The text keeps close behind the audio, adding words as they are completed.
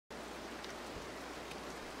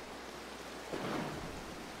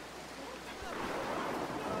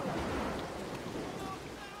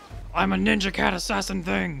I'm a ninja cat assassin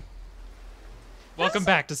thing. Welcome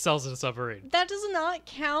back to Cells in a Submarine. That does not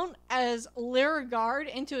count as lure guard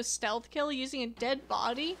into a stealth kill using a dead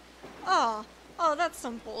body? Oh, that's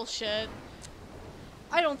some bullshit.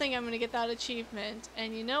 I don't think I'm gonna get that achievement.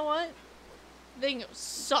 And you know what? They can go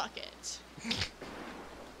suck it.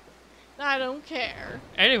 I don't care.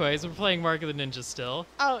 Anyways, we're playing Mark of the Ninja still.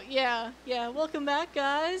 Oh, yeah. Welcome back,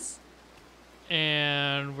 guys.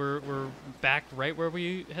 And we're back right where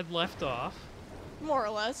we had left off. More or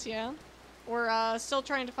less, yeah. We're still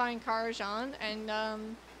trying to find Karajan and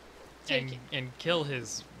and kill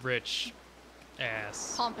his rich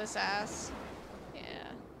ass. Pompous ass. Yeah.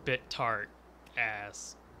 Bit tart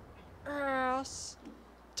ass. Ass.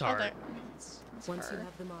 Tart. Once you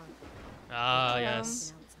have the mark. Ah,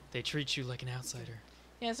 yes. They treat you like an outsider.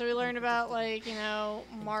 Yeah, so we learned about, like, you know,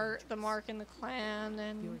 the Mark and the clan,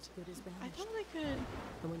 and You're as good as I banished. thought I could.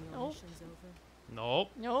 And when your Nope. mission's over,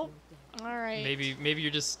 Nope. Nope. All right. Maybe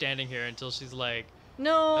you're just standing here until she's like,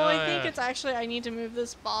 No, I think it's actually I need to move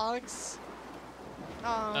this box.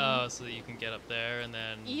 oh, so that you can get up there and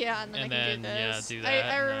then. Yeah, and then I can do this. Yeah, do that. I and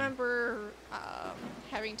then- remember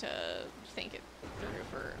having to think it through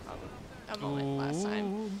for a moment last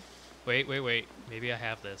time. Ooh. Wait. Maybe I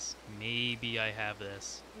have this.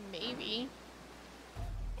 Maybe.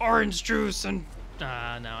 Orange juice and... no,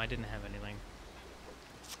 I didn't have anything.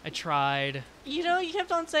 I tried. You know, you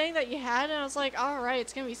kept on saying that you had, and I was like, all right,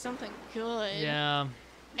 it's gonna be something good. Yeah.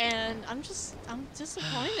 And I'm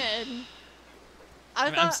disappointed.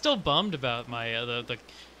 I'm still bummed about my the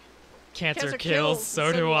cancer kills. kills,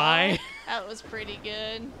 So do I. That was pretty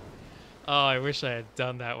good. Oh, I wish I had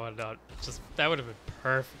done that one. That would have been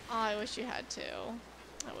perfect. Oh, I wish you had to.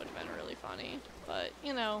 That would have been really funny. But,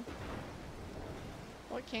 you know,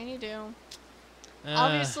 what can you do?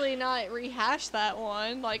 Obviously not rehash that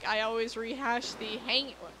one. Like, I always rehash the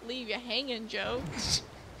leave you hanging joke.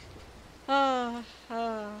 I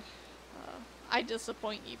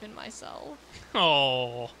disappoint even myself.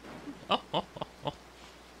 Oh.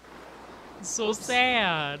 So Oops.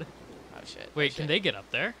 sad. Oh, shit. Wait, can they get up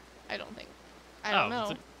there? I don't think. I don't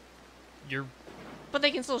know. You're But they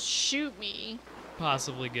can still shoot me.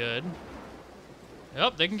 possibly good.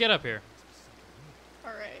 Yep, they can get up here.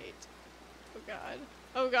 Alright. Oh god.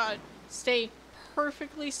 Oh god. Stay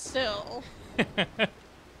perfectly still.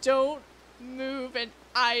 Don't move an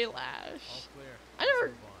eyelash. I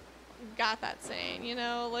never got that saying, you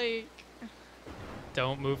know, like...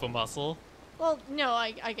 Don't move a muscle. Well, no,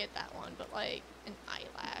 I get that one, but like, an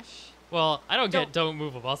eyelash. Well, I don't get don't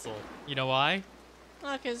move a muscle. You know why?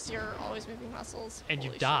 Well, because you're always moving muscles. And you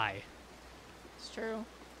Holy shit. die. It's true.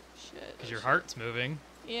 Shit. Because your heart's moving.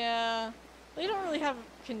 Yeah. They don't really have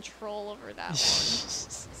control over that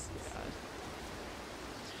one. God.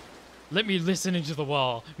 Let me listen into the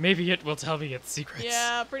wall. Maybe it will tell me its secrets.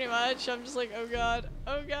 Yeah, pretty much. I'm just like, oh god,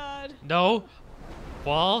 oh god. No?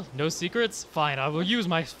 Wall? No secrets? Fine, I will use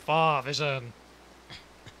my far vision.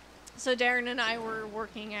 So Darren and I were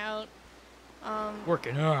working out.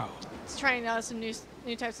 Working out. Trying out some new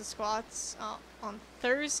types of squats on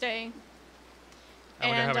Thursday. I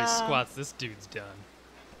wonder how many squats this dude's done.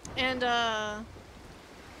 And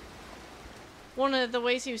one of the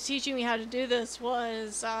ways he was teaching me how to do this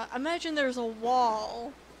was imagine there's a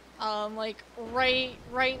wall like right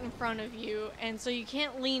in front of you, and so you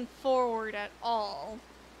can't lean forward at all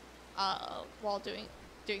while doing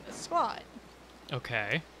the squat.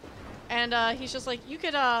 Okay. And he's just like, you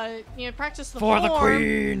could you know, practice the For form. the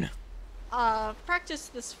queen. Practice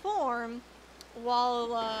this form while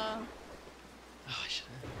Oh, I should.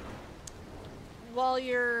 while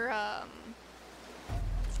you're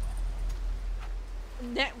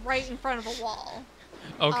right in front of a wall.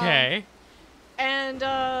 Okay. And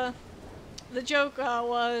the joke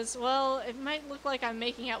was, well, it might look like I'm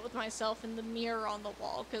making out with myself in the mirror on the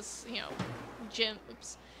wall, because, you know, gym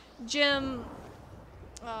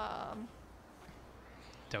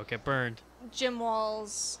Don't get burned. gym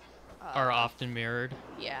walls Are often mirrored.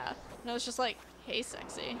 yeah. No, it's just like, hey,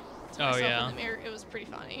 sexy. To Oh, myself yeah. in the mirror. It was pretty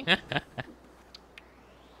funny.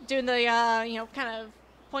 Doing the, you know, kind of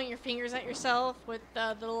point your fingers at yourself with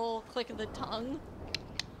the little click of the tongue.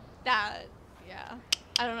 That, yeah.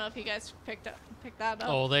 I don't know if you guys picked that up.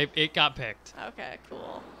 Oh, it got picked. Okay,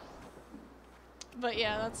 cool. But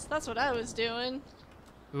yeah, that's what I was doing.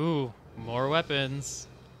 Ooh, more weapons.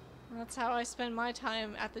 That's how I spend my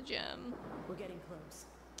time at the gym. we're getting close.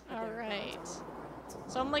 All right.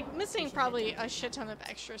 So I'm like missing probably a shit ton of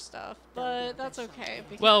extra stuff, but that's okay.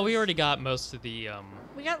 Because Well, we already got most of the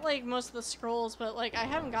we got like most of the scrolls, but like I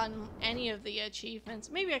haven't gotten any of the achievements.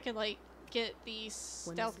 Maybe I could like get the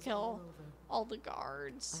stealth kill all the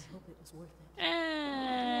guards. I hope it was worth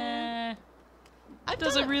it.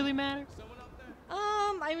 Does it really matter?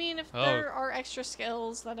 I mean, if Oh. there are extra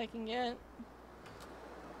skills that I can get,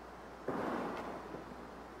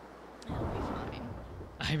 it'll be fine.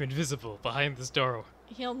 I'm invisible behind this door.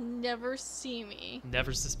 He'll never see me.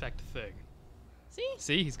 Never suspect a thing. See?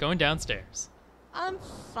 See, he's going downstairs. I'm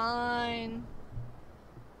fine.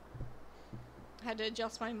 Had to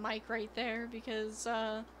adjust my mic right there because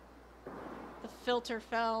the filter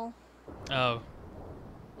fell Oh,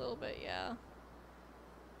 a little bit, yeah.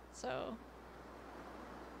 So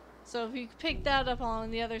if you pick that up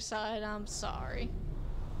on the other side, I'm sorry.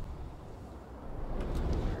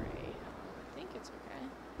 Alright. I think it's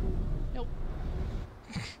okay. Nope.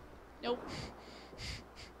 Nope.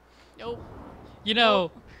 Nope. you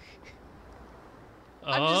know.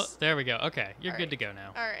 I'm Oh, just- there we go. Okay, you're good Alright. to go now.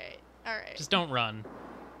 Alright. Alright. Just don't run.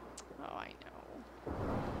 Oh, I know.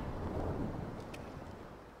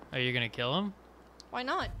 Are you gonna kill him? Why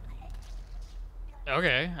not?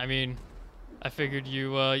 Okay, I mean, I figured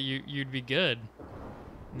you'd be good.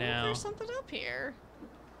 What if Now, there's something up here.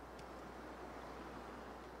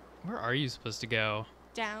 where are you supposed to go?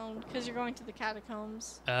 Down, because you're going to the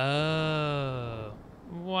catacombs. Oh,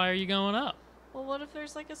 why are you going up? Well, what if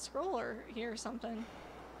there's like a scroller here or something?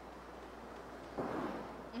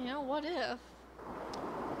 You know, what if?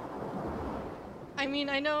 I mean,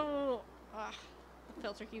 I know... the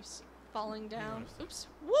filter keeps falling down. Oops.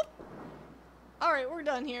 Whoop! Alright, we're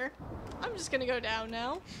done here. I'm just gonna go down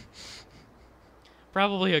now.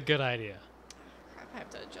 Probably a good idea. Crap, I have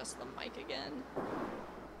to adjust the mic again.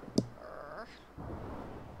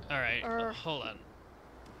 All right, hold on.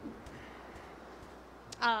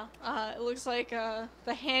 It looks like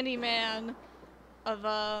the handyman of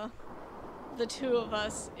the two of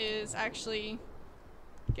us is actually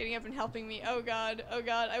getting up and helping me. Oh god,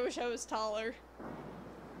 I wish I was taller.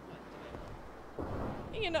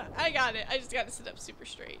 You know, I got it. I just gotta sit up super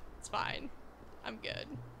straight. It's fine. I'm good.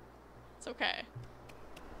 It's okay.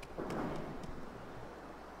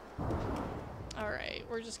 Alright,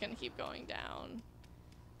 we're just gonna keep going down.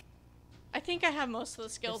 I think I have most of the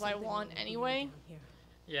skills I want anyway. Down here.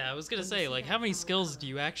 Yeah, I was gonna say, like, how many skills do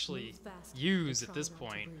you actually use at this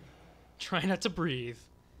point? Try not to breathe.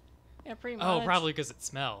 Yeah, pretty much. Oh, probably because it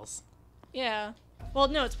smells. Yeah. Well,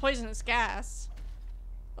 no, it's poisonous gas.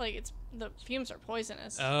 Like, the fumes are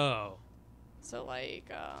poisonous. Oh, So, like,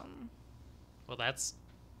 well, that's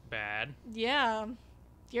bad. yeah.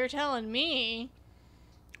 You're telling me.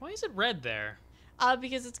 Why is it red there?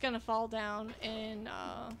 Because it's gonna fall down in,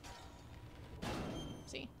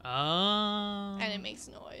 see? Oh. And it makes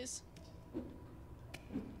noise.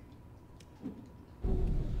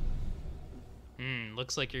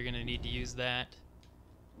 Looks like you're gonna need to use that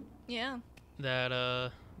Yeah.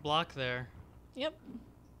 block there. Yep.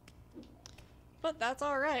 But that's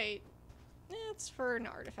alright. It's for an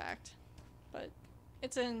artifact. But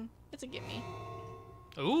it's a gimme.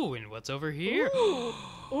 Ooh, and what's over here?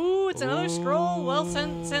 Ooh, it's another scroll. Well,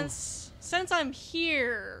 Ooh. since I'm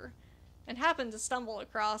here and happen to stumble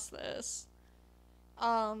across this,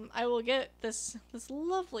 I will get this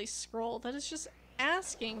lovely scroll that is just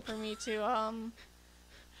asking for me to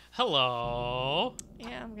Hello.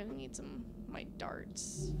 yeah, I'm gonna need my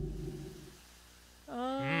darts.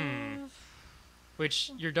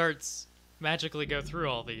 Which your darts magically go through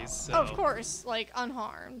all these. So. Oh, of course, like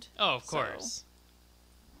unharmed. Oh, of So- course.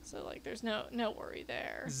 So like, there's no worry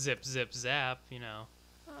there. Zip, zip, zap. You know.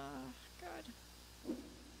 God.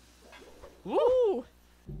 Woo!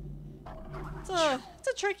 It's a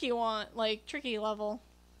tricky one, like tricky level.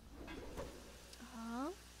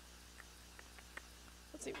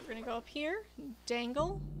 Let's see, we're gonna go up here,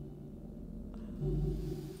 dangle.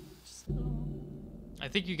 Just a little... I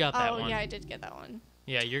think you got that Oh one. yeah, I did get that one.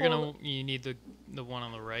 Yeah, you're Hold- gonna. You need the one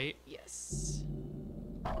on the right. Yes.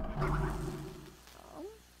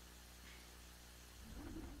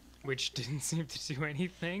 Which didn't seem to do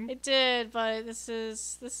anything. It did, but this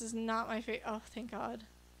is not my favorite. Oh, thank God.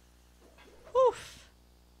 Oof.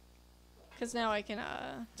 Because now I can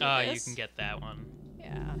do You this. can get that one.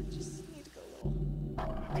 Yeah, just need to go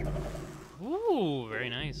Ooh, very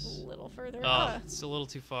nice. a little further. Oh, it's a little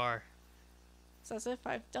too far. It's as if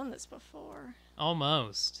I've done this before.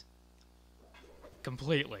 Almost.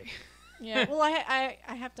 Completely. Yeah. Well, I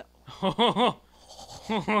have to.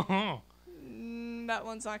 That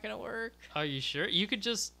one's not gonna work. Are you sure? You could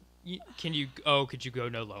just. Could you go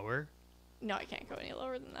no lower? No, I can't go any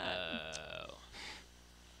lower than that.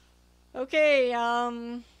 Oh. Okay.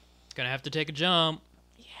 Gonna have to take a jump.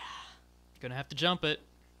 Yeah. Gonna have to jump it.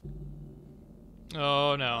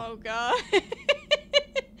 Oh no. Oh God.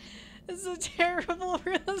 This is a terrible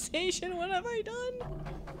realization. What have I done?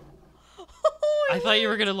 I thought you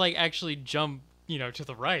were gonna like actually jump, you know, to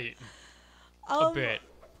the right a bit,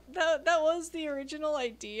 That was the original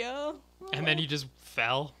idea. and then you just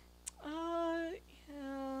fell.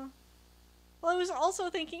 Yeah. Well, I was also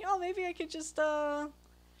thinking, oh, maybe I could just all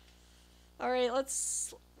right,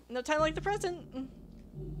 let's. No time like the present.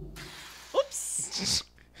 Oops.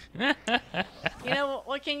 You know,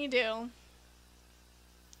 what can you do?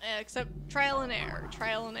 Except trial and error,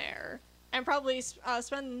 trial and error. And probably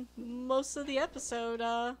spend most of the episode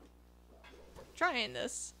trying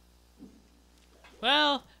this.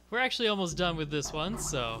 Well, we're actually almost done with this one,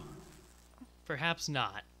 so perhaps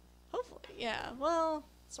not. Hopefully, yeah. Well,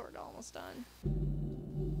 sort of almost done.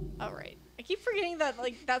 All right. I keep forgetting that,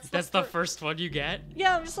 like, that's the first one you get?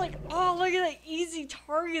 Yeah, I'm just like, oh, look at that easy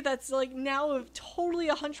target that's, like, now totally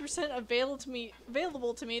 100% available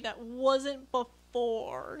to me that wasn't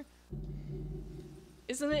before.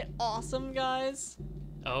 Isn't it awesome, guys?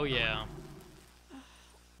 Oh, yeah.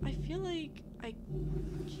 I feel like I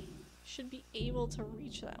should be able to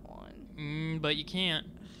reach that one. But you can't.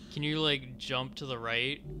 Can you, like, jump to the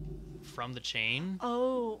right from the chain?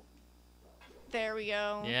 Oh. There we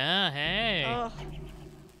go. Yeah, hey. Ugh.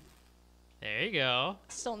 There you go.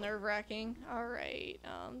 Still nerve-wracking. All right.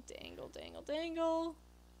 Dangle, dangle, dangle.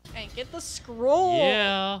 And get the scroll.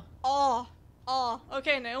 Yeah. Oh.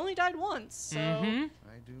 Okay, and I only died once, so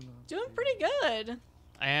doing pretty good.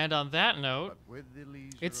 And on that note,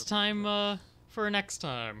 it's time for next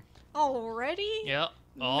time. Already? Yep,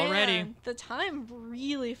 already. Man, the time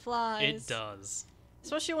really flies. It does.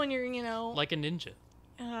 Especially when you're, you know, Like a ninja.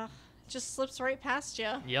 just slips right past you.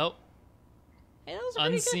 Yep. Hey, that was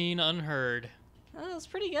pretty Unseen, unheard. good. That was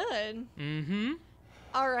pretty good. Mm-hmm.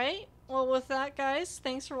 All right. Well, with that, guys,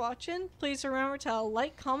 thanks for watching. Please remember to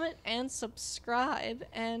like, comment, and subscribe.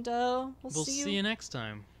 And we'll We'll see you next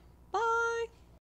time.